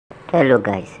Hello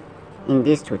guys, in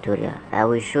this tutorial I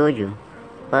will show you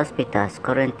hospitals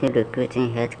currently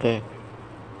recruiting healthcare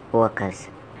workers.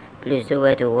 Please do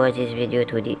well to watch this video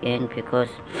to the end because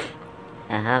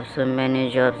I have so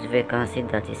many jobs vacancy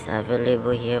that is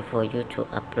available here for you to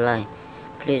apply.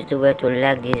 Please do well to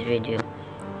like this video,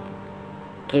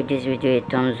 give this video a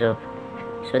thumbs up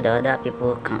so that other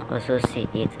people can also see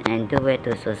it, and do well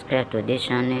to subscribe to this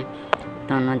channel,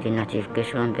 turn on the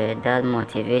notification bell. That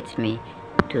motivates me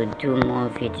to do more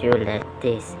video like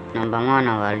this. Number one on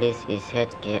our list is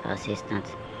healthcare assistant.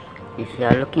 If you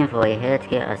are looking for a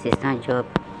healthcare assistant job,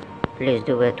 please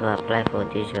do well to apply for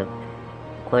this job.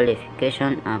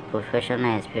 Qualification and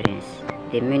professional experience.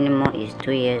 The minimum is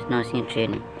 2 years nursing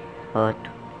training or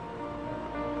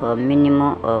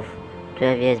minimum of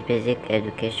 12 years basic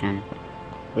education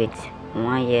with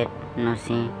 1 year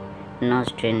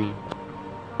nurse training.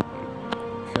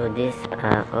 So these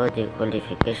are all the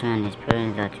qualification and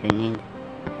experience that you need.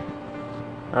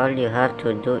 All you have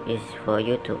to do is for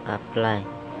you to apply.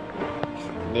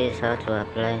 This is how to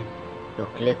apply. You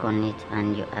click on it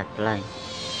and you apply.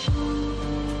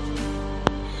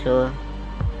 So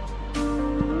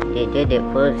the day they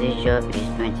post this job is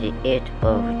 28th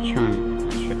of June.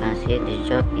 As you can see, the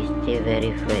job is still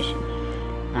very fresh,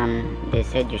 and they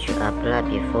said you should apply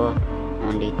before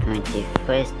on the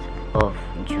 21st of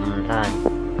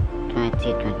July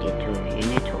 2022.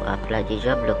 You need to apply. The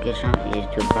job location is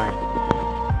Dubai,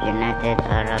 United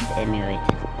Arab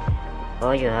Emirates.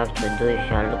 All you have to do, if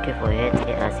you are looking for a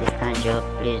healthcare assistant job,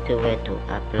 please do well to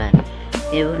apply.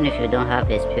 Even if you don't have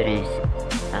experience,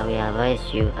 I will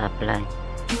advise you apply,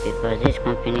 because this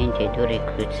company, they do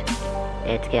recruit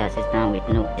healthcare assistant with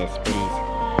no experience.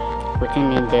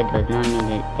 Putting in there does not mean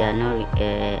that they are not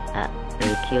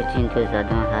recruiting those that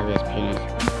don't have experience.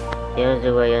 Just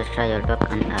do well, just try your luck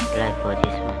and apply for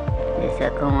this one. The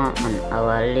second one on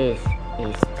our list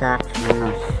is staff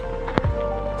nurse.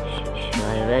 If you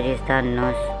are a registered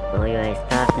nurse or you are a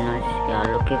staff nurse, you are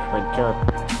looking for a job,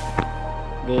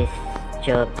 this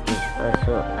job is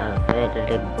also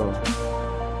available.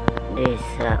 These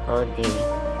are all the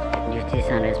duties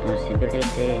and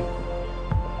responsibilities.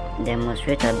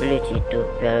 Demonstrate ability to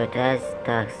prioritize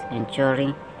tasks,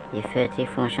 ensuring effective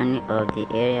functioning of the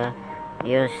area.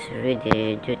 Just read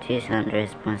the duties and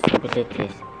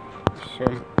responsibilities. So,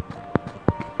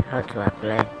 how to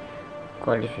apply?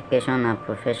 Qualification and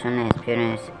professional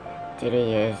experience 3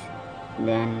 years,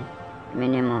 then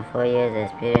minimum 4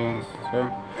 years experience. So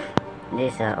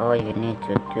these are all you need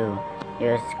to do.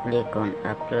 Just click on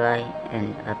apply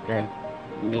and apply.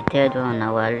 The third one on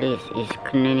our list is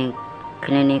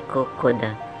clinical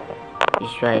coder.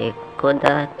 If you are a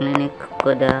coder, clinical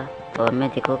coder or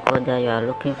medical coder, you are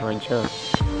looking for a job,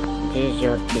 this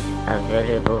job is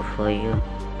available for you.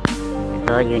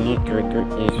 All you need to do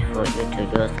is for you to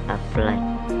just apply.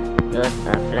 Just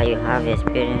apply. You have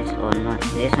experience or not.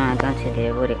 This one I don't think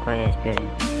they will require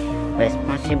experience.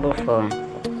 Responsible for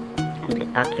the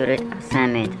accurate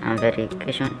assignment and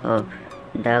verification of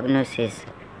diagnosis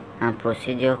and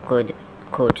procedure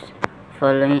codes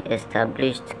following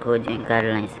established coding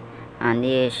guidelines and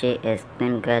DHA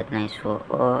claim guidelines for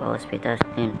all hospital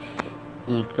claims,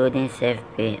 including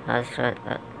self-pay, abstract,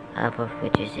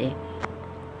 appropriate. You see,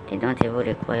 they don't even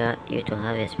require you to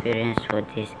have experience for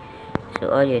this.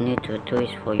 So all you need to do is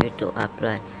for you to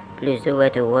apply. Please do well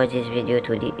to watch this video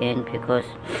to the end because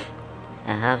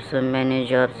I have so many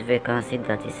jobs vacancy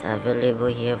that is available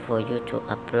here for you to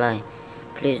apply.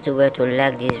 Please do well to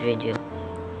like this video,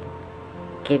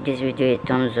 give this video a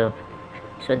thumbs up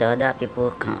so that other people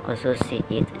can also see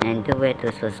it, and do well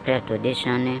to subscribe to this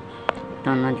channel,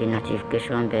 turn on the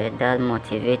notification bell. That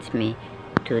motivates me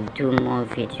to do more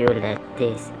video like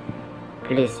this.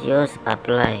 Please just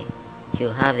apply. You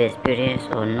have experience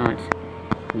or not,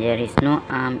 there is no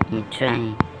harm in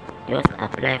trying. Just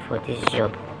apply for this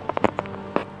job.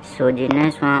 So the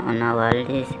next one on our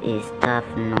list is staff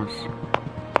nurse.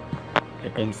 You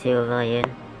can see over here,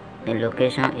 the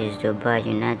location is Dubai,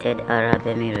 United Arab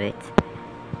Emirates.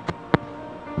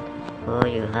 All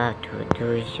you have to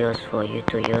do is just for you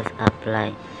to just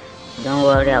apply. Don't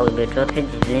worry, I will be dropping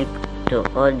the link to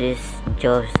all these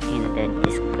jobs in the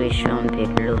description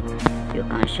below. You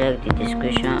can check the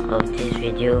description of this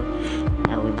video.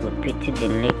 I will be putting the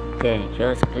link there.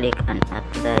 Just click and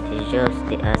apply. The jobs,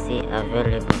 they are still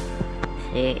available.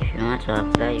 See, if you want to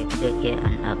apply, you click here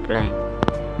and apply.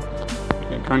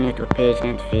 You don't need to pay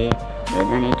agent fee. You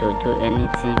don't need to do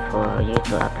anything for you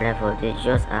to apply for this.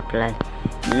 Just apply.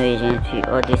 No agent fee.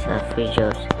 All these are free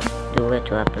jobs. Do well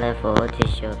to apply for all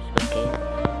these jobs. Okay,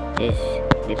 this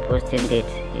the posting date,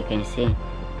 you can see,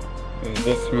 is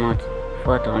this month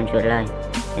 4th of July.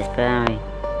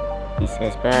 It's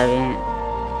expiring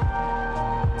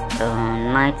on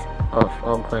 9th of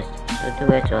August. So do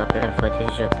where to apply for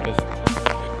this job, please.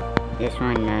 This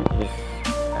one is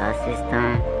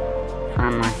assistant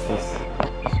pharmacist.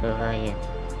 It's over here.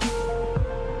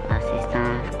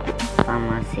 Assistant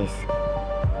pharmacist.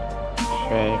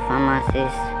 If you're a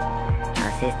pharmacist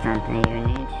assistant and you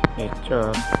need a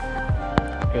job,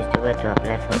 please do where to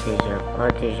apply for this job.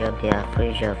 All these jobs, they are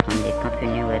free jobs from the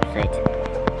company website,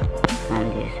 from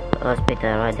this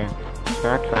hospital rather. So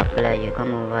how to apply? You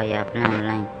come over, you apply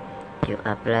online, you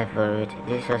apply for it.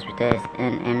 This hospital is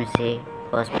NMC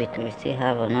hospital. We still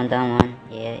have another one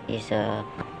here. Is a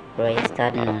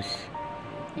registered nurse.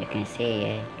 You can see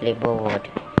here, labor ward.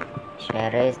 If you are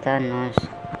a registered nurse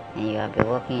and you have been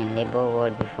working in labor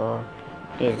ward before,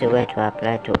 please do where to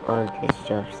apply to all these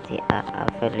jobs. They are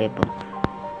available.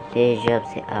 These jobs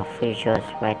are free jobs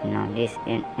right now. This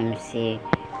NMC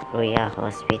Royal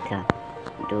Hospital,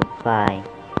 Dubai.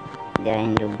 They are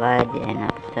in Dubai, they are in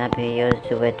Abu Dhabi. Just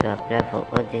do where to apply for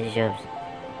all these jobs.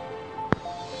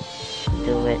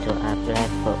 Do where to apply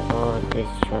for all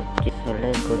these jobs. So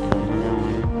let's go to another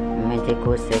one.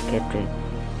 Medical secretary.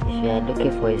 If you are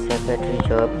looking for a secretary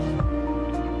job,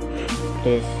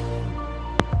 please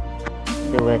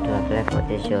do where to apply for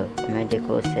this job.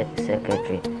 Medical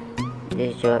secretary.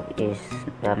 This job is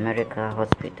the America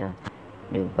Hospital,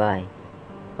 Dubai.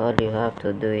 All you have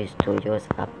to do is to just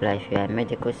apply. If you are a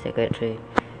medical secretary,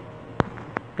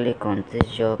 click on this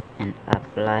job and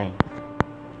apply.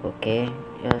 Okay,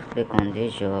 just click on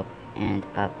this job and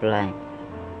apply.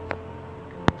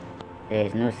 There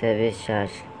is no service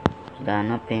charge. They are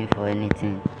not paying for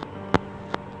anything.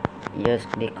 Just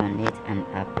click on it and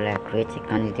apply. Create a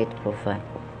candidate profile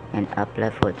and apply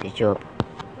for the job.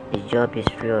 The job is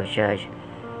free of charge.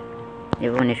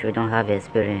 Even if you don't have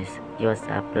experience, just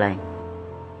apply.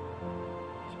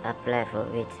 Apply for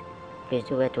it. Please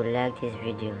do where to like this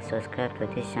video, subscribe to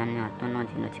this channel, and turn on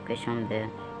the notification bell.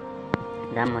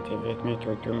 That motivates me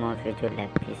to do more videos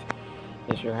like this.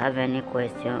 If you have any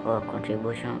question or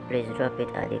contribution, please drop it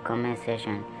at the comment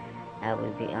section. I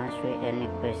will be answering any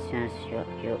questions you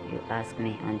ask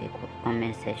me on the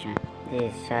comment section.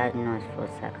 This is child nurse for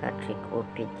psychiatric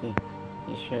OPD.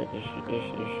 If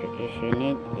you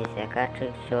need a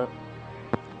psychiatric job,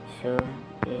 so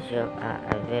these jobs are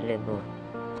available.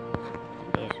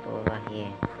 This over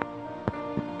here.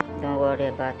 Don't worry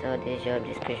about all the job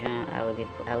description. I will be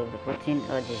putting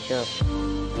all the jobs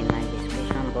in my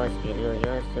description box below.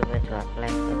 Just do where to apply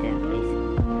for them, please.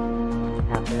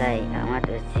 Apply. I want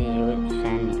to see you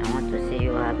shining. I want to see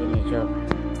you having a job.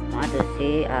 I want to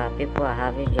see people are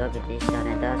having jobs in this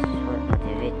channel. That's what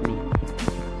motivates me.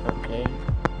 Okay.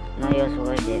 Not just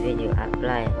watch the video.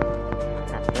 Apply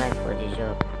for the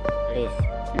job, please.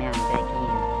 Me, I'm begging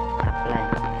you. Apply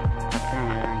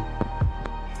online.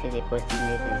 See, the posting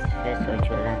date is 1st of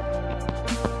July.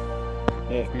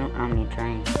 There is no harm in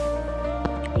trying.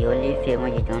 You only fail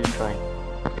when you don't try.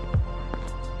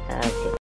 That's it.